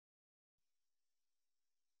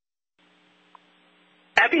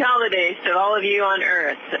Happy holidays to all of you on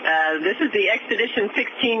Earth. This is the Expedition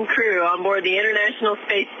 16 crew on board the International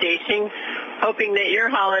Space Station, hoping that your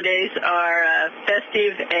holidays are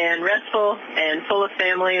festive and restful and full of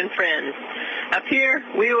family and friends. Up here,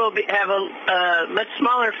 we will have a much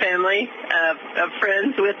smaller family of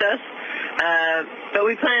friends with us, but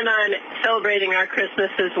we plan on celebrating our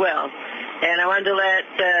Christmas as well. And I wanted to let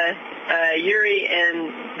Yuri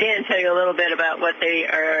and Dan tell you a little bit about what they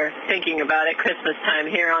are thinking about at Christmas time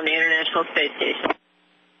here on the International Space Station.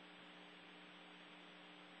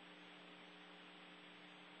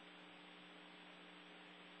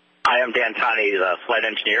 Hi, I'm Dan Tani, the flight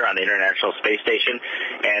engineer on the International Space Station,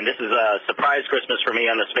 and this is a surprise Christmas for me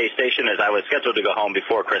on the space station, as I was scheduled to go home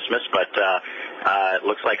before Christmas, but it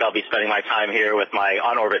looks like I'll be spending my time here with my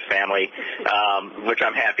on-orbit family, which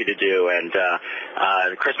I'm happy to do. And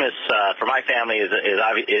Christmas for my family is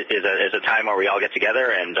a time where we all get together,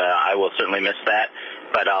 and I will certainly miss that.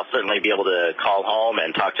 But I'll certainly be able to call home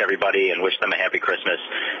and talk to everybody and wish them a happy Christmas.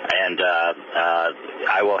 And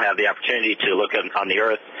I will have the opportunity to look on the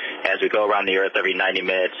Earth as we go around the Earth every 90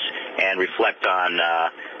 minutes and reflect on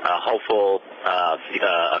a hopeful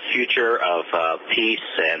future of peace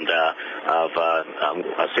and of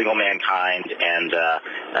a single mankind, and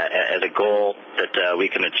as a goal that we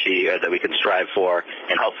can achieve, that we can strive for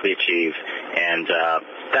and hopefully achieve. And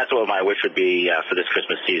that's what my wish would be for this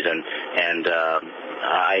Christmas season. And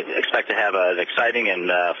I expect to have an exciting and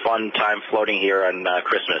fun time floating here on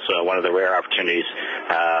Christmas, one of the rare opportunities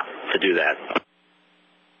to do that.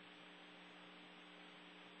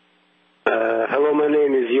 Hello, my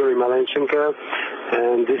name is Yuri Malenchenko,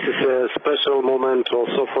 and this is a special moment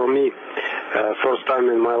also for me. First time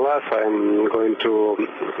in my life I'm going to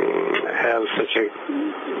have such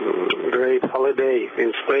a great holiday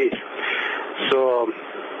in space. So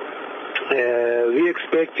we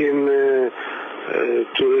expecting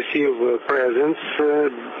to receive presents.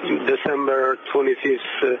 December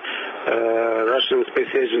 25th, Russian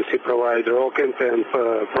Space Agency provide rocket and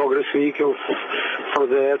Progress vehicles for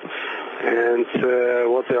that. And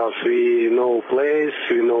what else? We know place,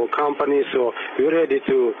 we know company, so we're ready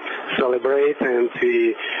to celebrate, and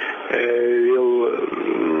we will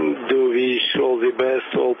wish all the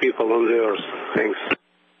best to all people on the Earth. Thanks.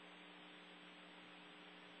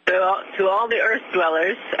 To all the Earth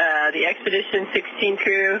dwellers, the Expedition 16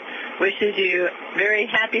 crew wishes you a very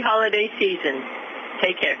happy holiday season.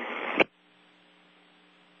 Take care.